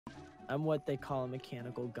I'm what they call a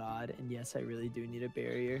mechanical god, and yes, I really do need a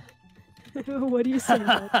barrier. What do you say?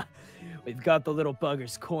 We've got the little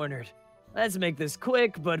buggers cornered. Let's make this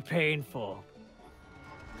quick but painful.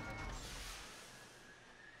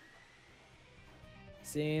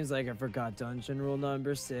 Seems like I forgot dungeon rule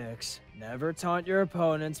number 6. Never taunt your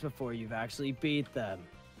opponents before you've actually beat them.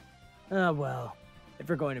 Ah, well. If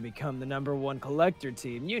you're going to become the #1 collector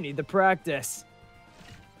team, you need the practice.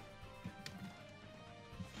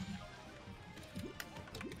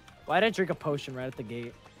 Why'd I drink a potion right at the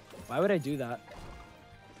gate? Why would I do that?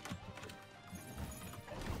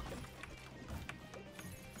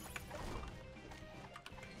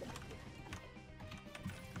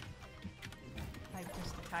 I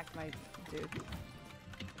just attacked my dude.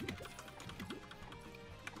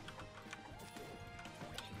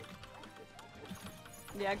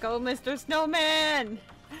 Yeah, go, Mr. Snowman!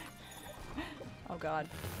 Oh god.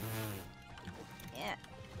 Yeah.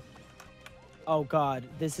 Oh god,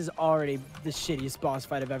 this is already the shittiest boss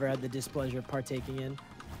fight I've ever had the displeasure of partaking in.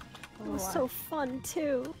 It was so fun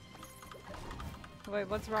too. Wait,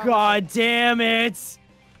 what's wrong? God damn it!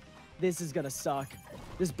 This is gonna suck.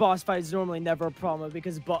 This boss fight is normally never a problem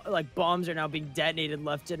because like bombs are now being detonated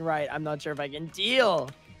left and right. I'm not sure if I can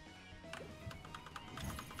deal.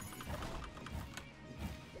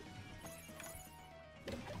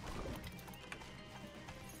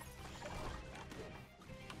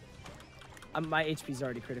 My HP's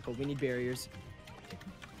already critical. We need barriers.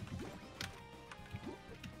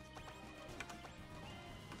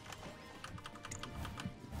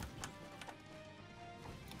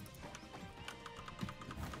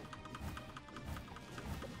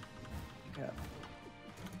 Okay.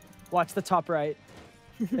 Watch the top right.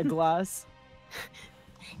 The glass.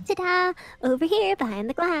 Ta-da! Over here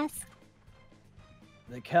behind the glass.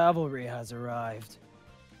 The cavalry has arrived.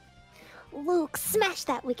 Luke, smash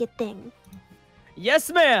that wicked thing.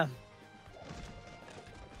 Yes, ma'am!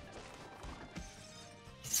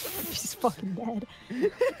 She's fucking dead.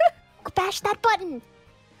 Bash that button.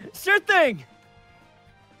 Sure thing!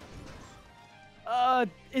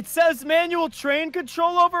 It says manual train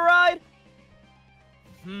control override?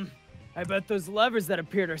 I bet those levers that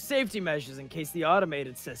appeared are safety measures in case the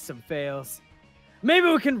automated system fails. Maybe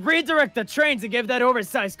we can redirect the trains and give that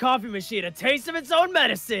oversized coffee machine a taste of its own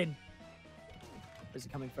medicine! Where's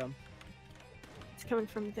it coming from? It's coming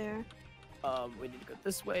from there. We need to go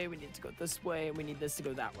this way, we need to go this way, and we need this to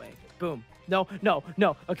go that way. Boom. No, no,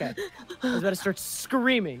 no. Okay. I was about to start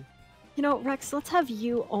screaming. You know, Rex, let's have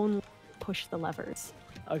you only push the levers.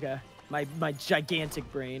 Okay. My gigantic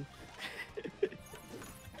brain.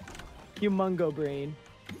 Humongo brain.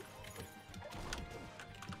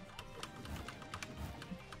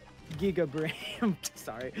 Giga brain. I'm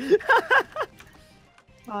sorry.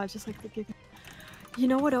 Oh, just like the gig. You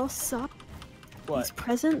know what else sucked? What? These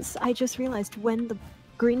presents, I just realized when the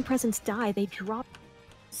green presents die, they drop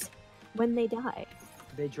when they die.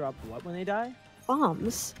 They drop what when they die?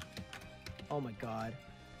 Bombs. Oh my god.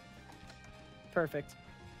 Perfect.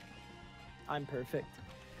 I'm perfect.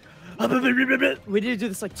 We need to do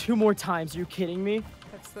this like 2 more times. Are you kidding me?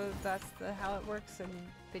 That's the how it works in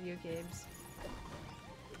video games.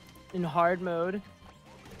 In hard mode.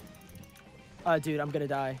 Dude, I'm gonna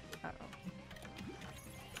die. Uh-oh.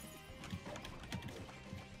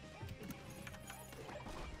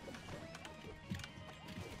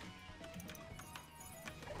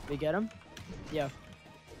 We get him? Yeah.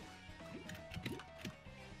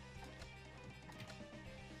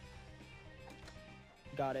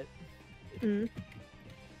 Got it. Mm.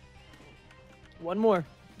 One more.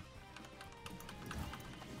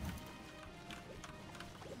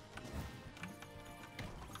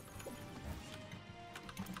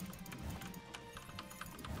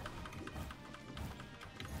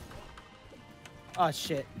 Oh,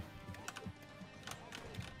 shit.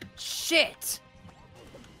 Shit!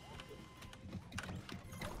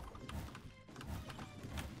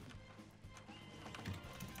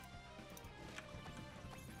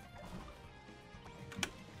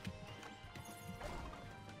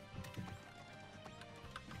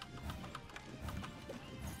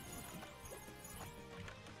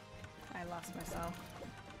 I lost myself.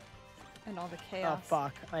 And all the chaos. Oh,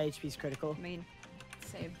 fuck. My HP's critical. I mean,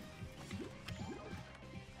 same.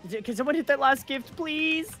 Can someone hit that last gift,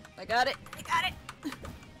 please? I got it! I got it!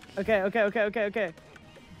 Okay, okay, okay, okay, okay.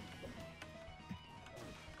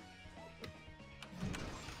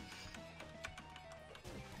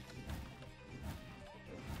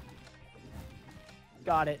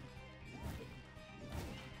 Got it.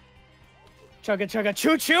 Chugga chugga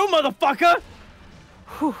choo choo, motherfucker!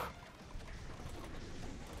 Whew.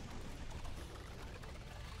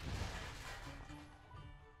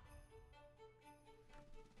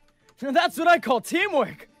 That's what I call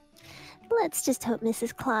teamwork. Let's just hope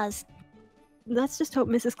Mrs. Claus Let's just hope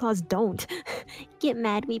Mrs. Claus don't. get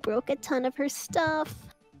mad we broke a ton of her stuff.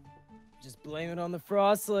 Just blame it on the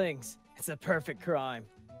frostlings. It's a perfect crime.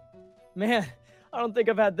 Man, I don't think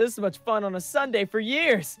I've had this much fun on a Sunday for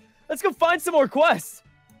years. Let's go find some more quests.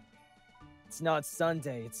 It's not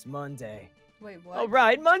Sunday, it's Monday. Wait, what? All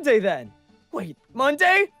right, Monday then. Wait,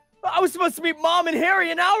 Monday? I was supposed to meet Mom and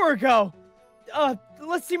Harry an hour ago.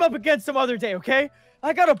 Let's team up again some other day, okay?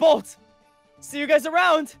 I got a bolt. See you guys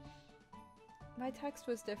around. My text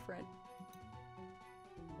was different.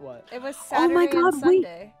 What? It was Oh Saturday my God, and wait.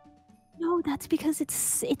 Sunday. No, that's because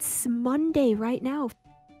it's Monday right now.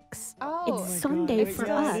 Oh, It's my God, Sunday wait, for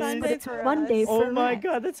guys. us, Sunday but it's for Monday us. for Oh my Rex.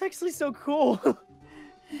 God, that's actually so cool.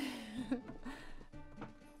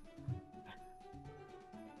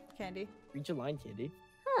 Candy. Read your line, Candy.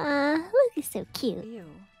 Luke is so cute. Ew.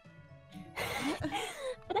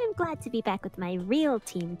 But I'm glad to be back with my real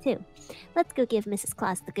team, too. Let's go give Mrs.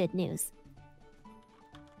 Claus the good news.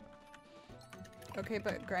 Okay,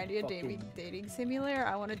 but Grindea dating simulator.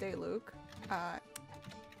 I want to date Luke. What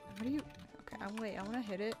do you? Okay, wait. I want to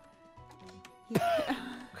hit it. God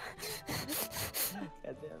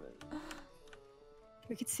damn it.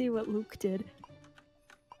 We could see what Luke did.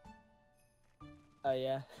 Oh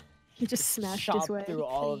yeah. He just smashed his chopped way through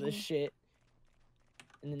all of this clean. shit.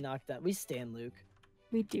 And then knocked that. We stand Luke.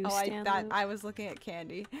 We do Oh, stand Luke. I was looking at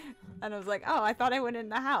Candy, and I was like, oh, I thought I went in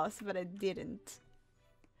the house, but I didn't.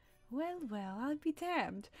 Well, I'll be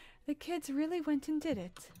damned. The kids really went and did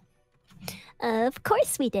it. Of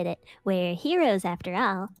course we did it. We're heroes after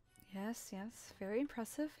all. Yes, very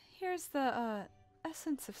impressive. Here's the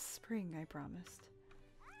essence of spring I promised.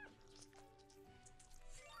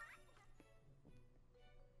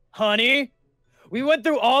 Honey? We went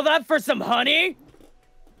through all that for some honey?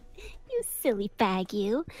 You silly bag,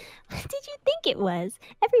 you. What did you think it was?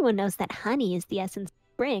 Everyone knows that honey is the essence of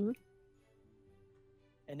spring.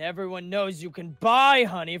 And everyone knows you can buy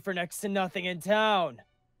honey for next to nothing in town.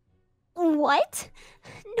 What?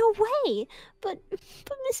 No way. But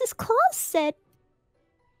Mrs. Claus said...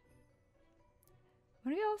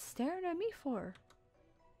 What are y'all staring at me for?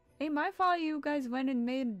 Ain't my fault you guys went and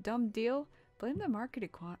made a dumb deal. Blame the market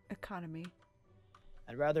economy.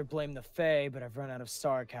 I'd rather blame the Fae, but I've run out of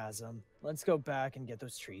sarcasm. Let's go back and get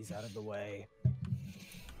those trees out of the way.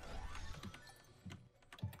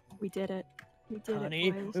 We did it. We did Honey?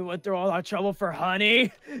 it, boys. We went through all that trouble for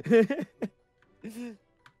honey?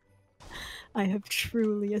 I have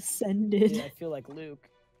truly ascended. Dude, I feel like Luke.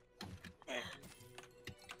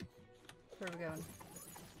 Where are we going?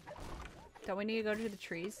 Don't we need to go to the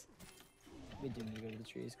trees? We do need to go to the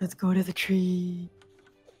trees. Let's go to the tree.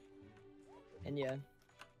 And yeah,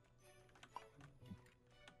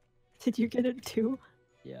 Did you get it too?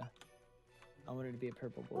 yeah. I wanted to be a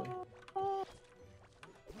purple boy.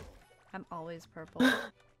 I'm always purple.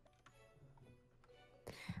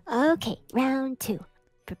 Okay, round 2.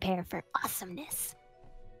 Prepare for awesomeness.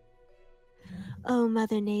 O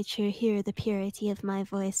Mother Nature, hear the purity of my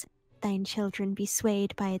voice. Thine children be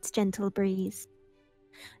swayed by its gentle breeze.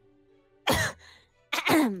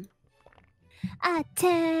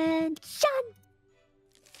 Attention!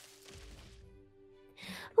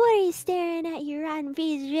 What are you staring at, you rotten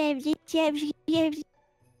piece of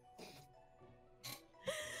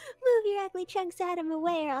Move your ugly chunks out of my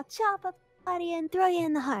way or I'll chop up your body and throw you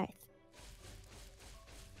in the hearth.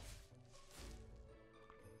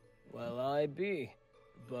 Well, I be.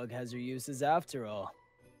 The bug has her uses after all.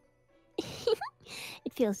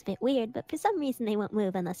 It feels a bit weird, but for some reason they won't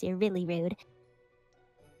move unless you're really rude.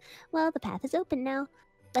 Well, the path is open now.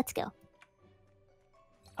 Let's go.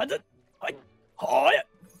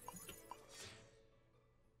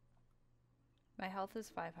 My health is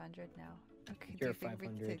 500 now. Okay, You're do you think we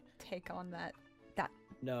 500. could take on that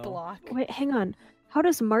No, block? Wait, hang on. How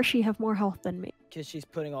does Marshy have more health than me? because she's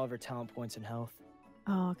putting all of her talent points in health.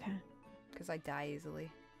 Oh, okay. Because I die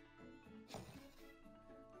easily.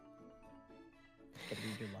 Gotta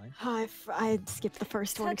read your line. I skipped the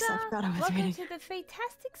first one because I forgot I was Welcome reading. to the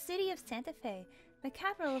fantastic city of Santa Fe, the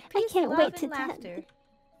capital of I peace, can't love, wait and to laughter.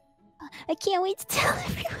 I can't wait to tell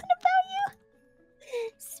everyone about you.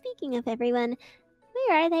 Speaking of everyone,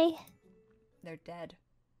 where are they? They're dead.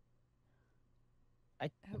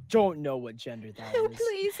 Don't know what gender that No, is.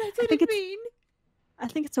 please, I think didn't it's- mean. I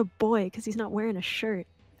think it's a boy because he's not wearing a shirt.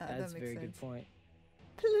 That's a that makes very good sense. point.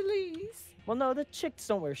 Please. Well, no, the chicks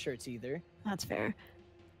don't wear shirts either. That's fair.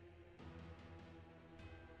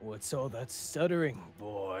 What's all that stuttering,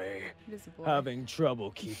 boy? It is a boy. Having trouble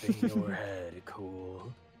keeping your head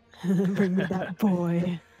cool. Bring me that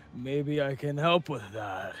boy. Maybe I can help with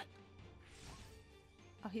that.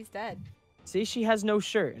 Oh, he's dead. See, she has no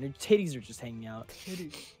shirt and her titties are just hanging out.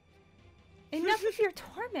 Enough of your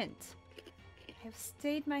torment. I have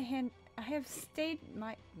stayed my hand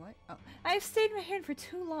for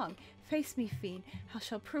too long. Face me, fiend. I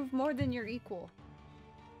shall prove more than your equal.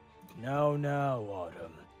 Now,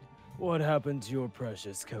 Autumn. What happened to your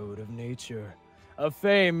precious code of nature? A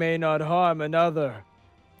Fae may not harm another.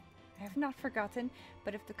 I have not forgotten,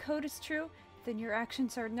 but if the code is true, then your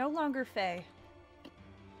actions are no longer Fae.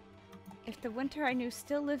 If the winter I knew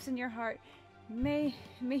still lives in your heart, may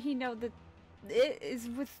he know that it is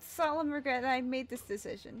with solemn regret that I made this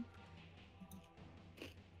decision.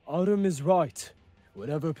 Autumn is right.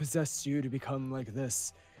 Whatever possessed you to become like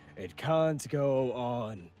this, it can't go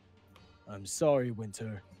on. I'm sorry,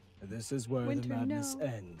 Winter. This is where Winter, the madness no.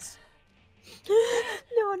 ends.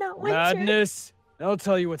 No, not Winter. Madness? I'll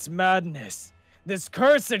tell you what's madness. This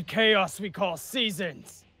cursed chaos we call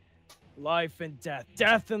seasons. Life and death,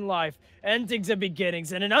 death and life, endings and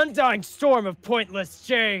beginnings, and an undying storm of pointless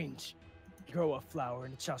change. Grow a flower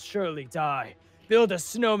and it shall surely die. Build a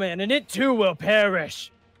snowman and it too will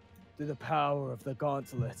perish. Through the power of the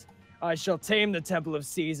gauntlet, I shall tame the Temple of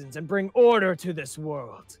Seasons and bring order to this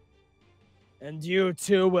world. And you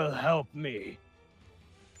too will help me.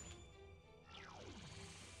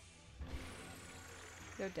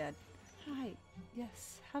 You're dead. Hi.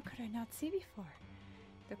 Yes. How could I not see before?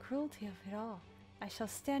 The cruelty of it all. I shall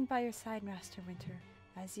stand by your side, Master Winter,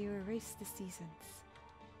 as you erase the seasons.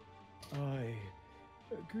 I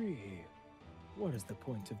agree. What is the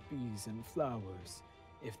point of bees and flowers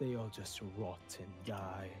if they all just rot and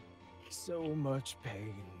die? So much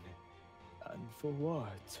pain. And for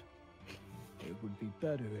what? It would be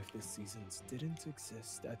better if the seasons didn't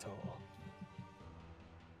exist at all.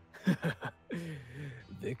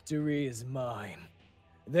 Victory is mine.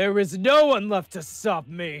 There is no one left to stop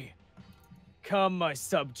me. Come, my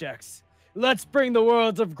subjects. Let's bring the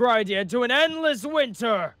world of Grindea to an endless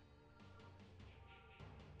winter.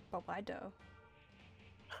 Oh, I do.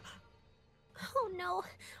 Oh no,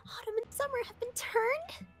 autumn and summer have been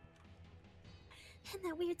turned? And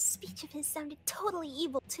that weird speech of his sounded totally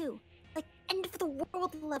evil too. Like end of the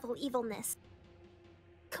world level evilness.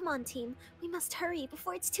 Come on, team. We must hurry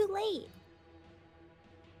before it's too late.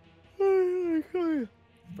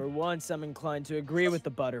 For once, I'm inclined to agree with the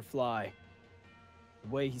butterfly. The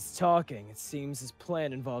way he's talking, it seems his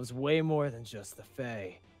plan involves way more than just the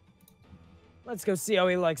Fae. Let's go see how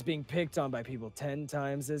he likes being picked on by people 10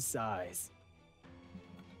 times his size.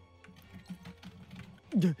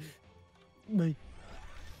 Wait,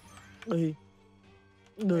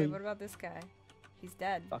 what about this guy? He's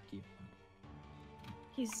dead. Fuck you.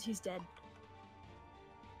 He's dead.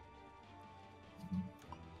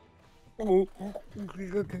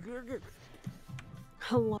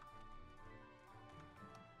 Hello.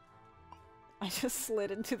 I just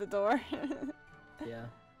slid into the door. Yeah.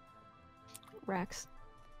 Rex.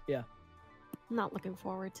 Yeah. Not looking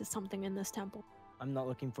forward to something in this temple. I'm not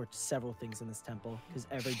looking for several things in this temple, because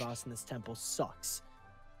every boss in this temple sucks.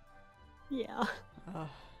 Yeah.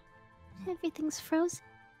 Everything's frozen.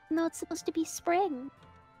 No, it's supposed to be spring.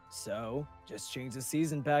 So, just change the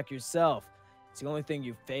season back yourself. It's the only thing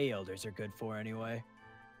you Fae Elders are good for anyway.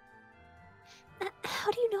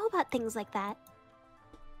 How do you know about things like that?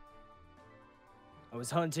 I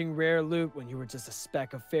was hunting rare loot when you were just a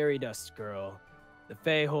speck of fairy dust, girl. The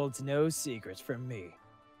Fae holds no secrets from me.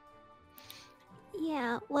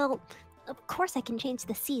 Yeah, well, of course I can change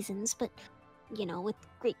the seasons, but, you know, with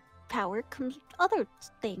great power comes other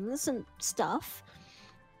things and stuff.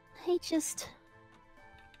 I just...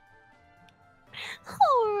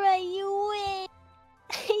 Alright, you win!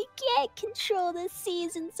 I can't control the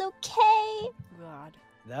seasons, okay? God.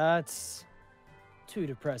 That's too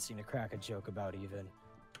depressing to crack a joke about even.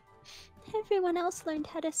 Everyone else learned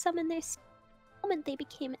how to summon their the moment they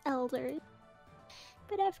became elders.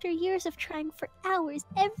 But after years of trying for hours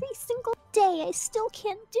every single day, I still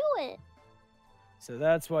can't do it. So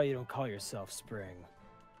that's why you don't call yourself Spring.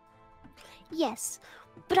 Yes,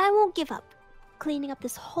 but I won't give up. Cleaning up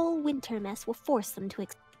this whole winter mess will force them to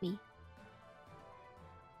accept me.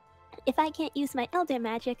 If I can't use my elder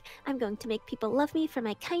magic, I'm going to make people love me for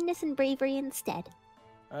my kindness and bravery instead.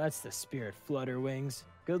 That's the spirit, Flutterwings.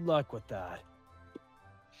 Good luck with that.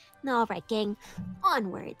 Alright, gang.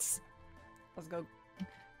 Onwards. Let's go.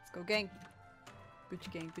 Let's go, gang.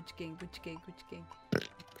 Gucci gang, Gucci gang, Gucci gang, Gucci gang.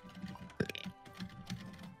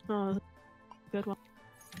 Oh, good one.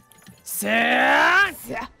 Sit!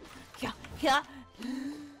 Yeah. Yeah. Yeah.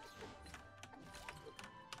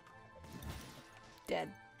 Dead.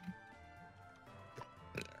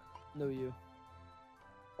 No, you.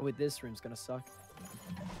 Wait, this room's gonna suck.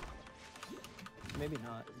 Maybe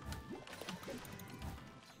not.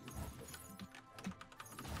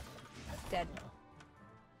 Dead.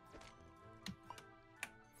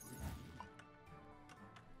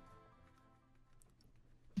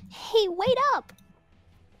 Hey, wait up!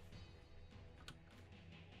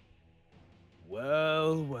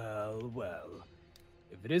 Well, well, well.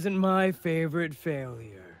 If it isn't my favorite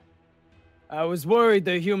failure. I was worried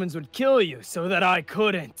the humans would kill you so that I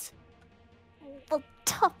couldn't. Well,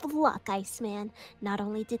 tough luck, Iceman. Not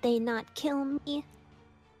only did they not kill me,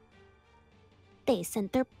 they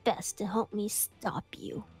sent their best to help me stop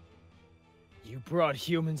you. You brought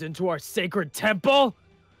humans into our sacred temple?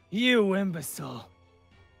 You imbecile.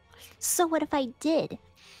 So what if I did?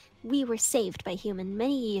 We were saved by human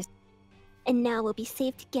many years, and now we'll be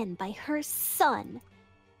saved again by her son.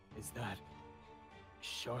 Is that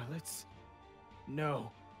Charlotte's?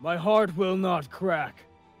 No, my heart will not crack.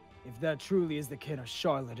 If that truly is the kin of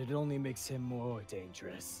Charlotte, it only makes him more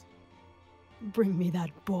dangerous. Bring me that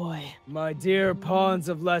boy. My dear pawns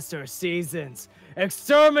of lesser seasons,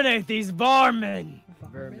 exterminate these varmin!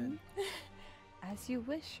 Vermin. As you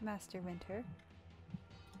wish, Master Winter.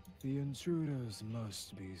 The intruders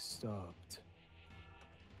must be stopped.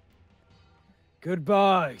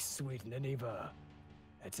 Goodbye, sweet Nineveh.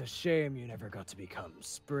 It's a shame you never got to become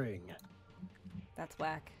spring. That's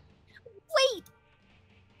whack. Wait!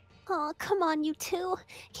 Oh, come on, you two.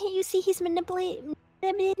 Can't you see he's manipulating?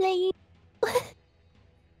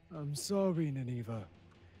 I'm sorry, Nineveh.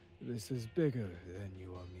 This is bigger than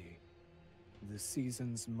you or me. The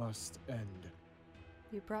seasons must end.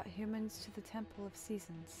 You brought humans to the Temple of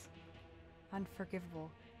Seasons.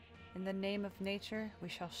 Unforgivable. In the name of nature, we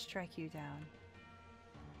shall strike you down.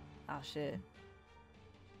 Oh shit.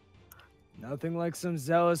 Nothing like some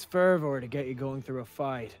zealous fervor to get you going through a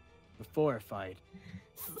fight. Before a fight.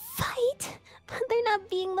 Fight? But they're not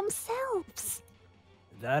being themselves.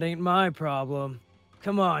 That ain't my problem.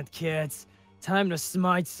 Come on, kids. Time to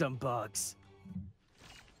smite some bugs.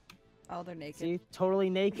 Oh, they're naked. See? Totally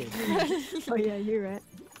naked. Oh yeah, you're right.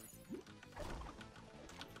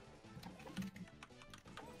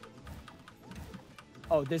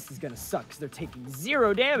 Oh, this is gonna suck because they're taking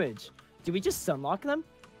 0 damage. Did we just sunlock them?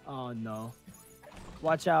 Oh no.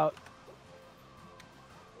 Watch out.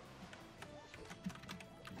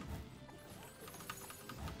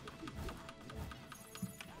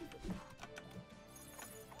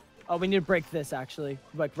 Oh, we need to break this actually,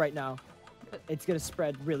 like right now. It's gonna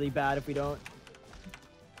spread really bad if we don't.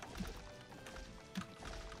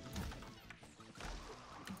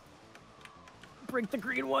 Break the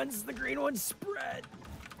green ones spread.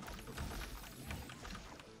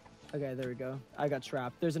 Okay, there we go. I got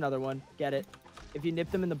trapped. There's another one. Get it. If you nip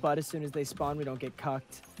them in the butt as soon as they spawn, we don't get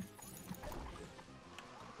cucked.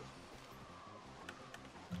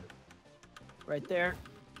 Right there.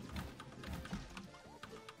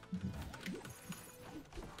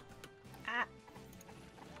 Ah.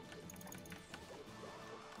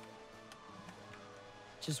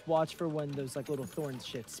 Just watch for when those like little thorn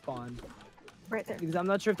shits spawn. Right there. Because I'm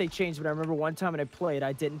not sure if they changed, but I remember one time when I played,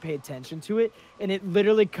 I didn't pay attention to it, and it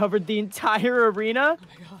literally covered the entire arena. Oh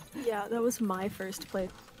my god. Yeah, that was my first play.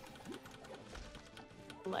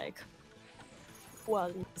 Like,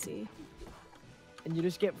 well, easy. And you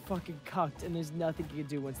just get fucking cucked, and there's nothing you can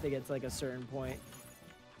do once they get to like a certain point.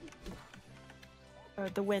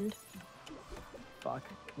 The wind. Fuck.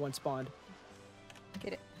 One spawned.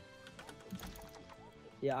 Get it.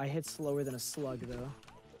 Yeah, I hit slower than a slug, though.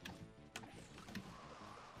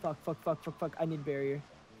 Fuck. I need barrier.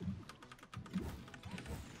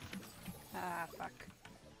 Ah, fuck.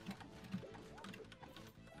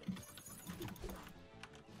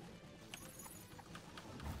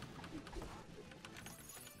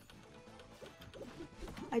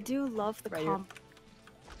 I do love the Right here.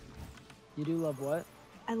 You do love what?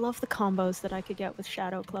 I love the combos that I could get with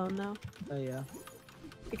Shadow Clone though, Oh, yeah.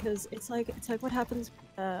 because it's like what happens,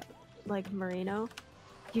 like Marino.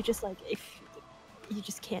 You just like if you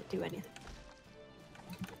just can't do anything.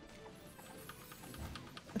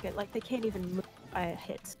 Okay, like they can't even move by a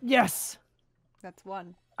hit. Yes! That's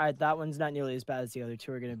one. Alright, that one's not nearly as bad as the other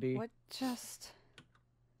two are gonna be. What just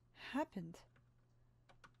happened?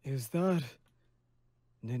 Is that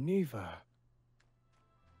Nineveh?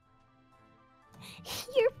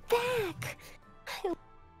 You're back!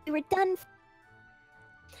 We were done.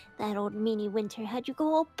 That old meanie Winter had you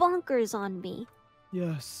go all bonkers on me.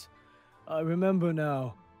 Yes, I remember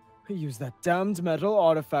now. He used that damned metal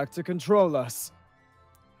artifact to control us.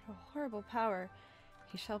 What a horrible power.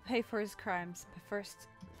 He shall pay for his crimes, but first,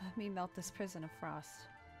 let me melt this prison of frost.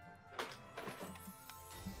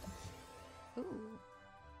 Ooh.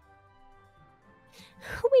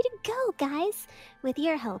 Way to go, guys! With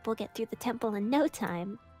your help, we'll get through the temple in no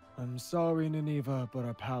time. I'm sorry, Nineveh, but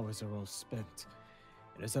our powers are all spent.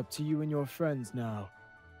 It is up to you and your friends now.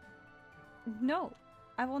 No,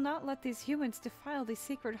 I will not let these humans defile these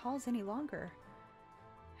sacred halls any longer.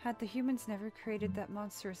 Had the humans never created that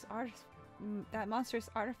monstrous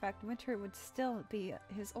artifact, Winter would still be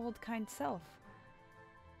his old kind self.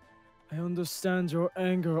 I understand your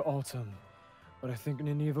anger, Autumn, but I think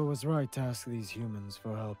Nineveh was right to ask these humans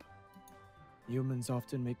for help. Humans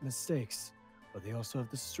often make mistakes, but they also have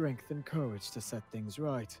the strength and courage to set things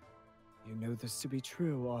right. You know this to be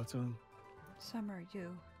true, Autumn. Summer,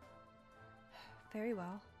 you. Very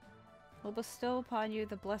well. We'll bestow upon you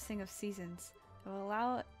the blessing of seasons. It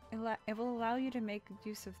will allow you to make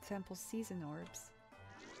use of the temple's season orbs.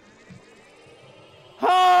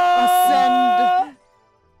 Ascend!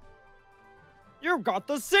 You've got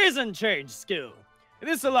the season change skill.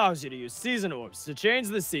 This allows you to use season orbs to change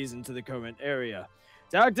the season to the current area.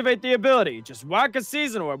 To activate the ability, just whack a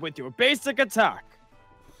season orb with your basic attack.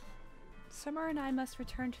 Summer and I must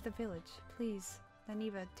return to the village. Please,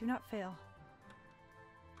 Nineveh, do not fail.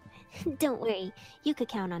 Don't worry, you could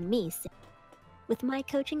count on me, Sid. With my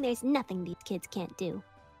coaching, there's nothing these kids can't do.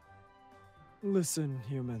 Listen,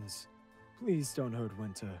 humans. Please don't hurt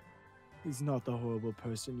Winter. He's not the horrible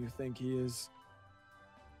person you think he is.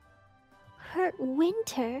 Hurt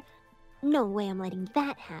Winter? No way I'm letting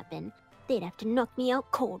that happen. They'd have to knock me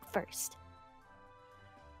out cold first.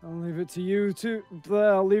 I'll leave it to you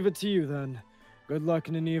I'll leave it to you then. Good luck,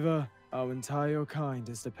 Nineveh. Our entire kind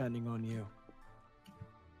is depending on you.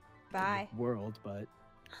 Bye. World, but...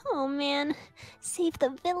 Oh man, save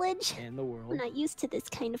the village. And the world. I'm not used to this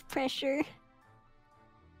kind of pressure.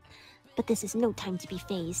 But this is no time to be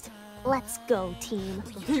phased. Let's go, team.